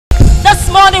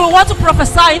morning, we want to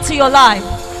prophesy into your life.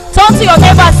 Turn to your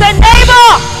neighbor and say, neighbor.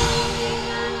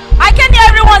 I can hear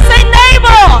everyone say,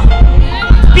 neighbor.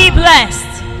 Be blessed.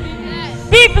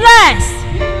 Be blessed.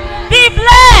 Be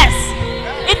blessed.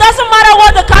 It doesn't matter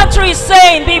what the country is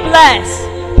saying. Be blessed.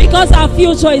 Because our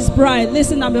future is bright.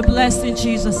 Listen and be blessed in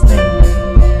Jesus' name.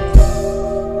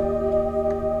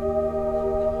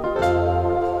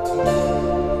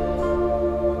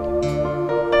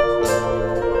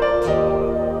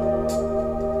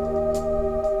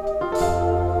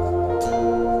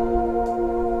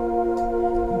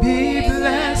 Be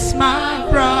blessed, my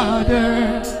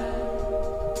brother.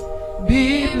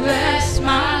 Be blessed,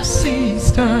 my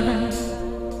sister.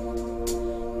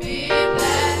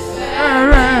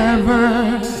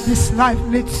 Wherever this life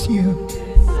leads you,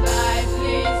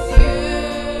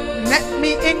 let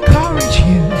me encourage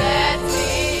you. Let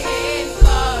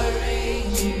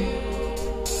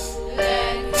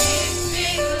me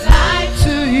speak life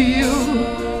to you.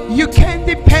 You can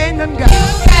depend on God.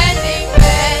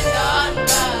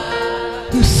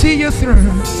 To see you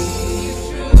through.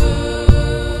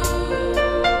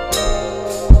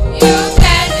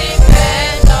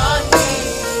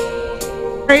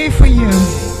 Pray for you.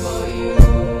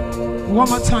 One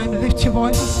more time, lift your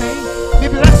voice and say, be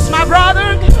blessed, my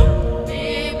brother.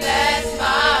 Be blessed,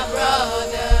 my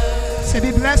brother. Say,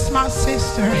 be blessed, my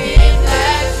sister. Be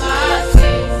blessed, my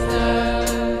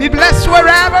sister. Be blessed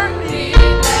wherever. Be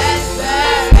blessed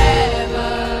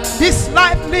wherever this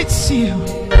life leads you.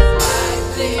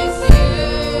 life leads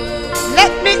you.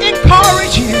 Let me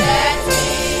encourage you. Let me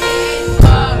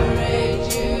encourage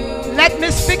you. Let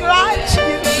me speak life to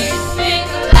you.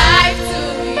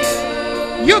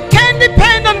 You can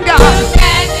depend on God. You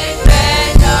can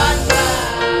depend on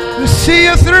God. To see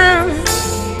you through.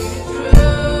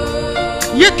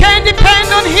 You can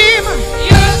depend on Him.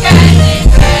 You can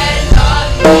depend on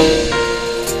Him.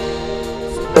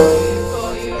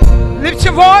 Lift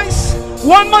your voice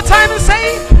one more time and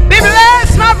say, be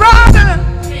blessed, my brother.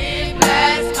 Be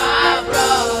blessed, my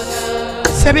brother.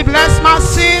 Say, be blessed, my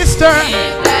sister. Be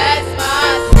blessed,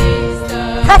 my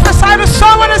sister. Prophesy to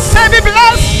someone and say, be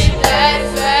blessed.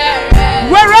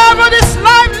 Wherever this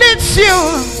life leads you,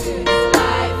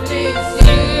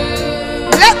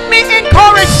 let me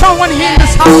encourage someone here in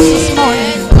this house this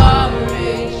morning.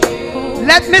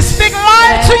 Let me speak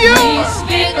life to you.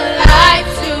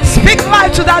 Speak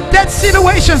life to that dead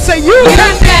situation. Say, you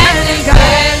can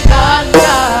depend on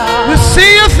God to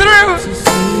see you through.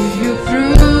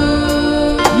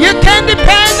 You can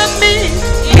depend on me.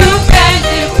 You can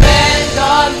depend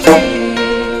on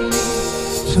me.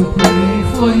 So pray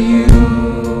for you.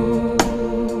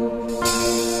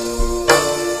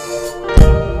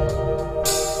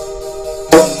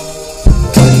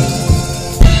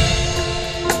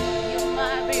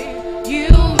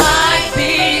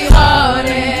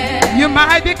 You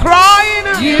might be crying.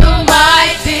 You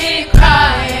might be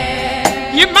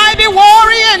crying. You might be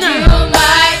worrying. You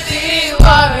might be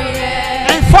worrying.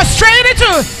 And frustrated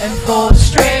too. And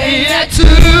frustrated too.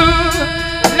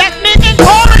 Let me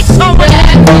encourage someone.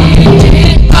 Let me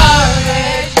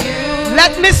encourage you.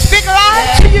 Let me speak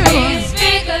life to you. Let me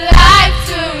speak life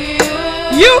to you.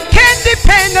 You can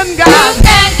depend on God. You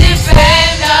can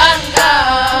depend on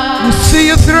God. To see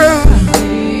you through.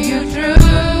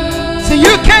 So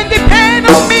you can depend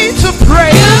on me to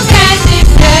pray. You can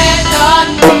depend on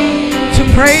me to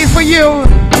pray for you.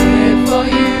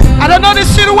 I don't know the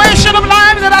situation of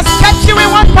life that has kept you in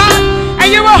one part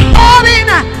and you were hurting.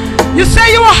 You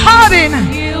say you were hurting.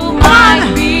 You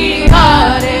might be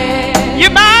hurting.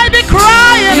 You might be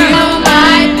crying. You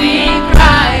might be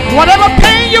crying. Whatever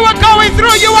pain you were going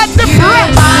through, you were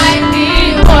depressed. You might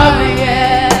be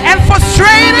worrying. And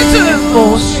frustrated too.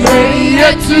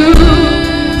 Frustrated too.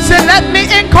 Say, let me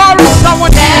encourage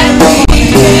someone here.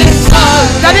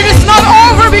 That it is not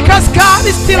over because God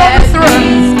is still on the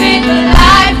throne. Speak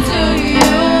life to you.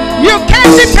 You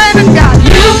can depend on God.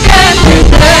 You can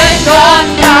depend on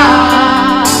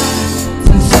God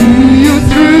to see you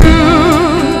through.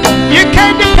 You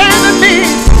can depend on me.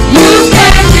 You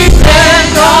can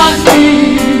depend on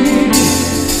me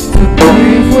to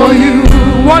pray for you.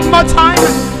 One more time.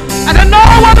 I don't know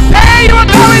what pain you were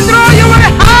going through. You were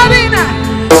hurting.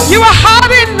 You are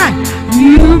hurting.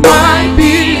 You might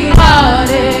be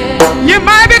hurting. You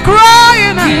might be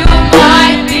crying. You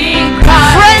might be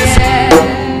crying. Friends,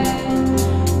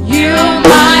 you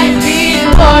might be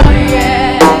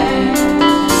worrying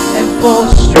and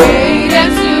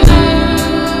frustrated too.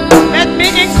 Let me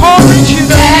encourage you.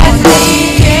 Let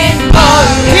me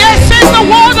encourage you. Here says the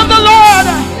word of the Lord.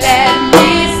 Let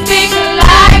me speak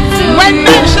life to you. When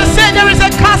men shall say there is a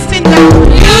casting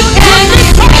down, you can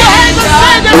lift up your hands and say,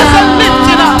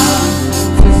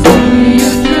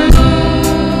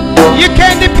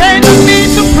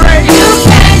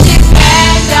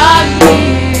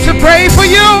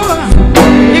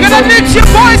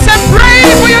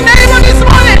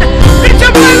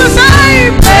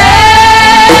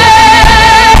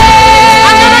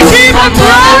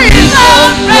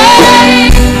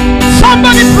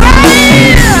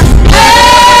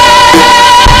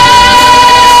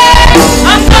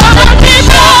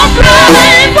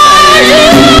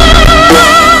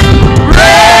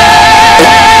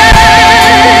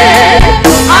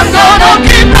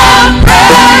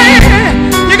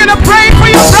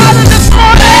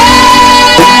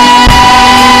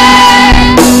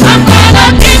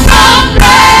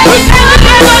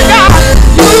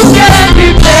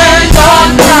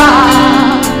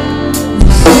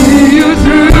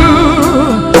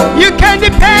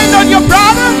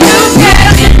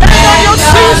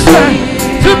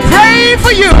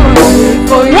 for you.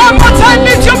 One more time,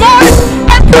 lift your voice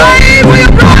and pray for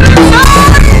your brother and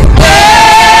son.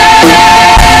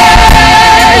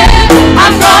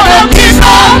 I'm gonna keep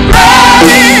on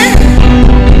praying.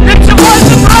 Lift your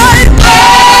voice and pray.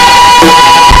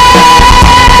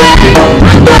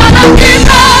 I'm gonna keep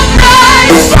on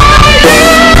praying for you.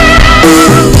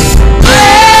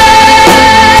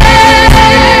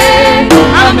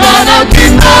 I'm gonna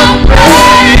keep on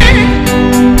praying.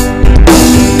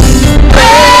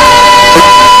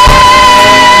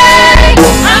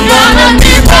 I'm gonna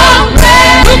keep on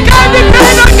praying. You can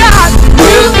depend on God.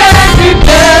 You can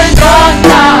depend on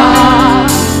God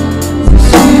to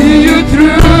see you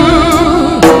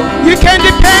through. You can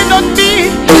depend on me.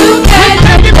 You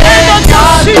can Depend on your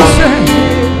God sister.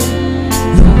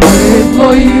 pray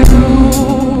for you.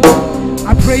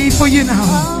 I pray for you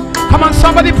now. Come on,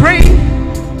 somebody pray.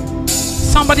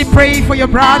 Somebody pray for your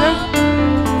brother.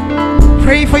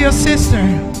 Pray for your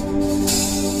sister.